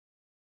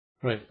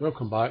Right,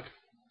 welcome back.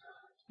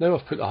 Now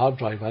I've put the hard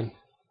drive in,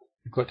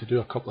 you've got to do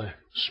a couple of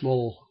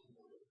small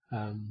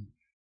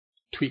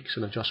tweaks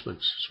and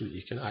adjustments so that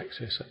you can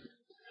access it.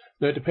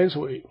 Now it depends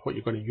on what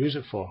you're going to use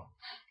it for.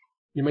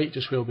 You might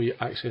just well be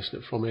accessing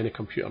it from any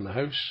computer in the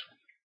house,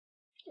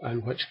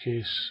 in which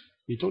case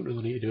you don't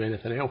really need to do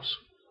anything else.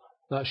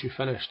 That's you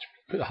finished.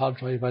 Put the hard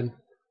drive in,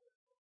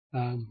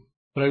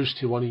 browse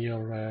to one of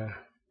your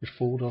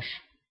folders.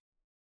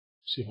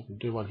 See if I can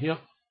do one here.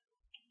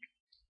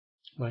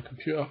 My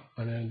computer,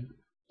 and then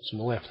it's on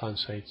the left hand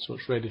side, so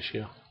it's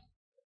Readyshare.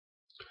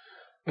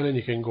 And then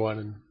you can go in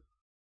and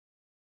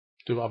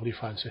do whatever you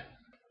fancy.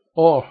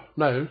 Or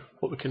now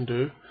what we can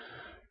do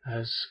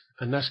is,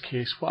 in this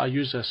case, what I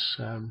use this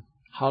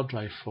hard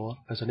drive for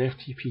is an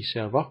FTP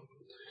server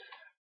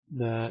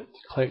that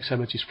collects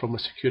images from my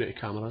security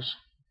cameras.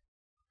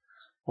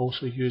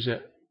 Also use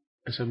it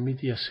as a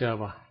media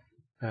server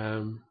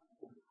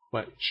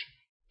which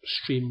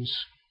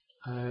streams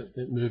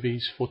the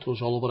movies,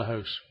 photos all over the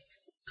house.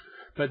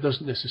 But it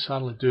doesn't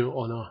necessarily do it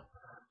on a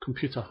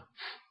computer.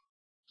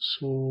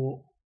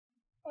 So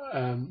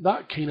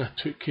that kind of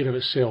took care of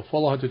itself.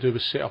 All I had to do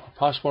was set up a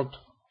password,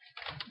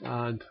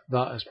 and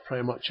that is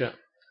pretty much it.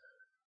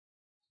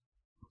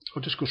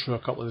 I'll just go through a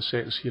couple of the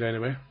settings here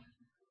anyway.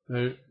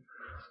 Now,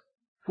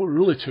 what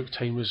really took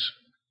time was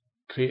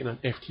creating an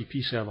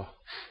FTP server.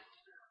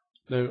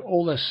 Now,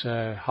 all this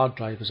hard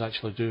drive is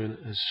actually doing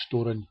is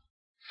storing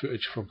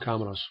footage from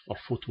cameras, or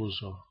photos,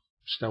 or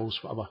stills,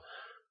 whatever,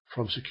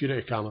 from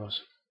security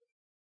cameras.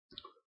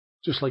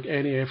 Just like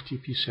any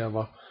FTP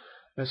server,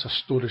 it's a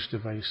storage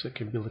device that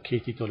can be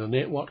located on a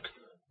network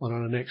or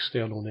on an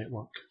external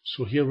network.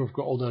 So here we've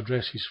got all the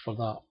addresses for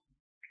that.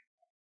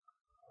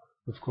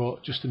 We've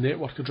got just the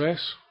network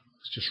address,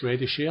 it's just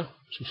Readyshare,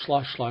 so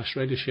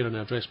 //Readyshare in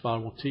the address bar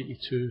will take you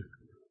to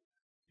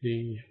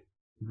the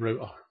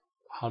router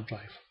hard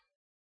drive.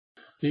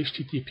 The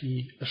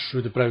HTTP is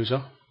through the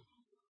browser.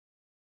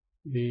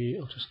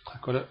 I'll just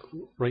click on it,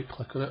 right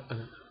click on it, and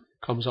it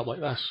comes up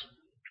like this.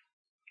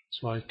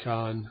 So I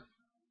can,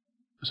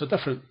 it's a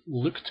different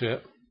look to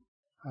it.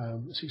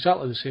 It's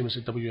exactly the same as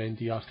the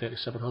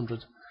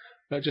WNDR4700,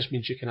 but it just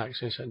means you can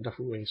access it in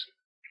different ways.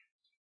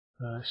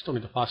 Still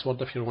need a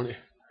password if you want to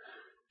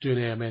do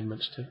any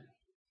amendments to it.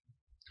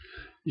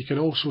 You can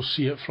also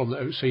see it from the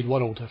outside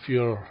world. If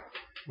you're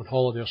on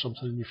holiday or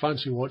something and you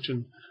fancy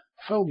watching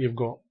a film you've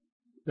got,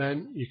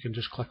 then you can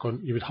just click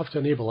on, you would have to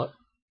enable it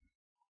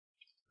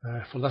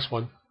for this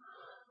one,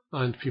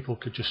 and people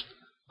could just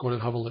go in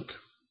and have a look.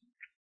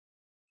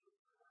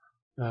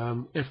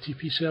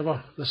 FTP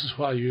server, this is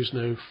what I use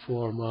now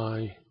for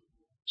my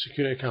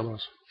security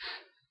cameras,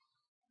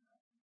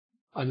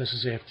 and this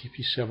is the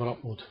FTP server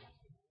upload,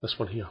 this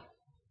one here.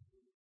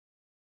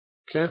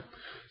 Okay,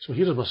 so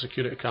here's my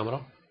security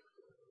camera.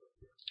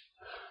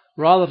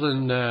 Rather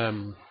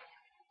than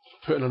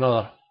putting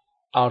another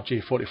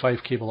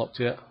RJ45 cable up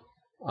to it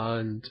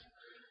and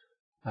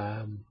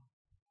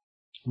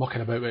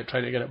mucking about with it,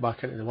 trying to get it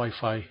back into the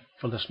Wi-Fi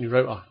for this new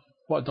router,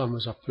 what I've done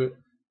was I put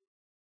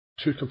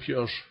two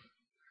computers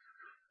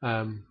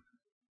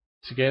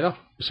together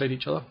beside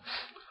each other.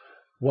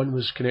 One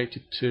was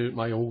connected to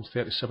my old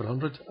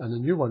 3700 and the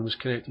new one was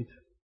connected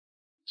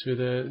to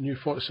the new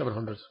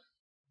 4700.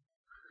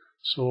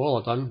 So all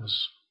I've done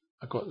was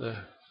I got the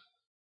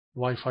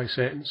Wi-Fi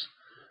settings,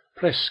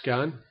 pressed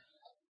scan,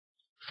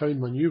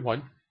 found my new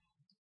one,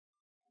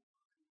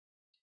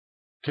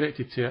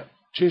 connected to it,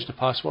 changed the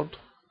password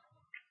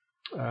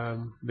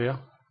there,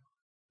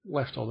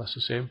 left all this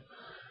the same.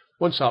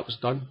 Once that was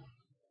done,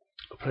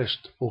 I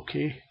pressed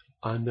OK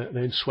and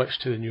then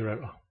switched to the new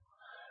router.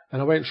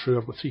 And I went through,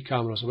 I've got three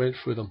cameras, I went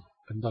through them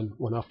and done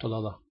one after the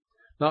other.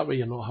 That way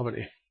you're not having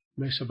to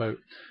mess about.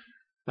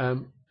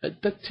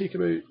 It did take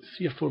about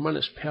 3 or 4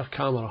 minutes per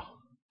camera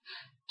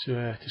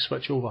to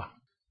switch over.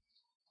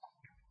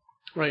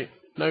 Right,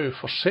 now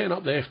for setting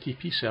up the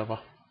FTP server,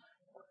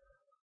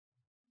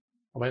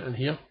 I went in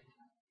here.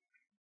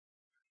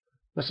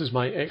 This is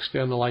my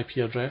external IP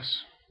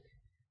address,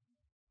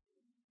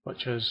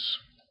 which is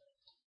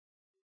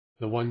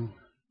the one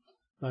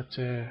that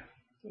the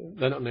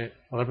internet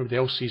or everybody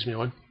else sees me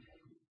on.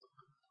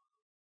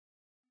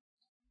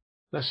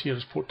 This here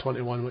is port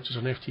 21, which is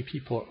an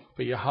FTP port,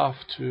 but you have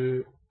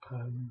to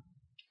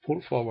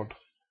port forward.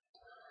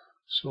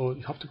 So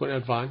you have to go to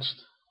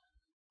Advanced,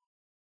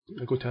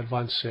 and go to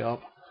Advanced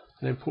Setup,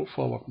 and then port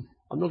forward.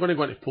 I'm not going to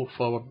go into port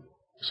forward,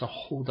 it's a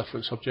whole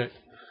different subject,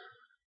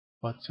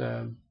 but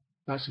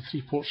that's the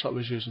 3 ports that I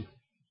was using.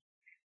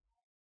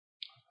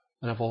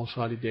 And I've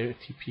also added the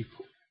FTP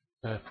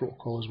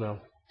protocol as well.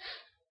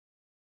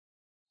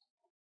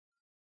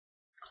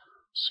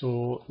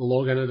 So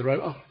log into the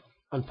router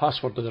and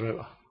password to the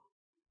router.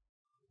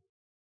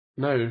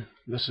 Now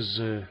this is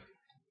the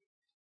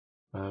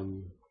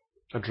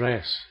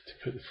address to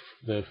put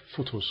the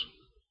photos.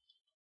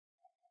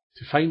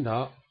 To find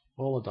that,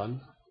 all I've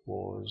done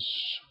was,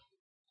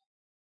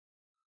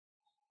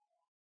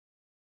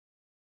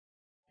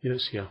 here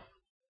it's here.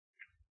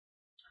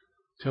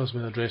 Tells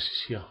me the address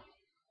is here.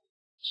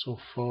 So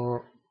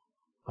for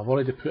I've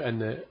already put in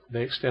the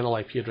external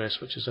IP address,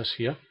 which is this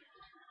here.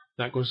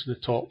 That goes to the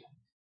top.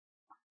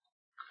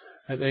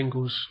 It then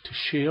goes to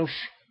shares,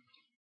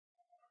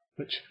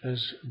 which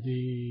is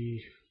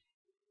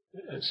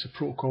it's the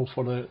protocol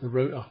for the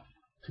router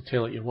to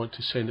tell it you want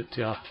to send it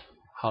to a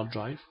hard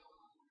drive.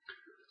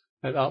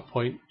 At that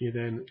point, you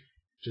then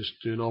just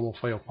do normal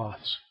file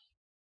paths,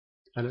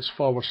 and it's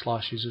forward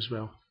slashes as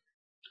well.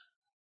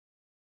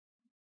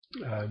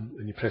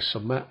 And you press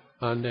submit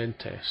and then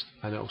test,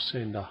 and it'll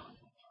send a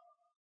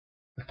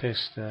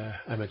test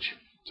image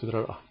to the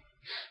router.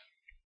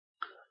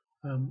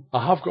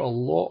 I have got a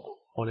lot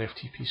on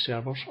FTP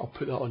servers. I'll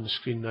put that on the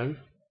screen now.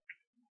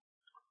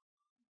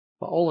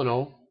 But all in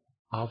all,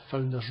 I've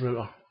found this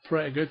router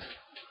pretty good.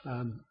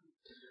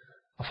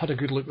 I've had a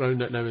good look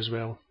around it now as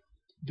well.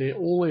 The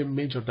only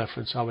major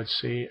difference I would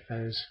say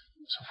is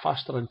it's a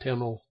faster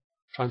internal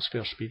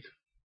transfer speed.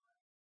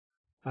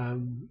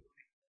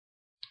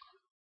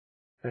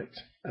 It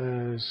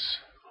is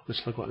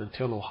obviously got an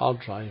internal hard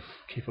drive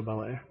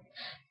capability,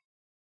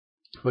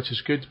 which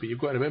is good, but you've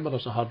got to remember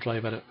there's a hard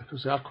drive in it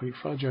because they are quite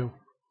fragile.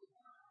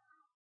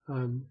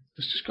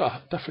 It's just got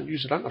a different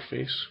user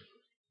interface.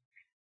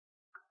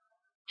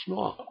 It's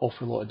not an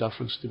awful lot of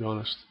difference, to be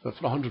honest, but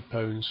for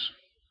 £100,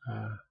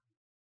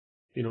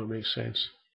 it makes sense.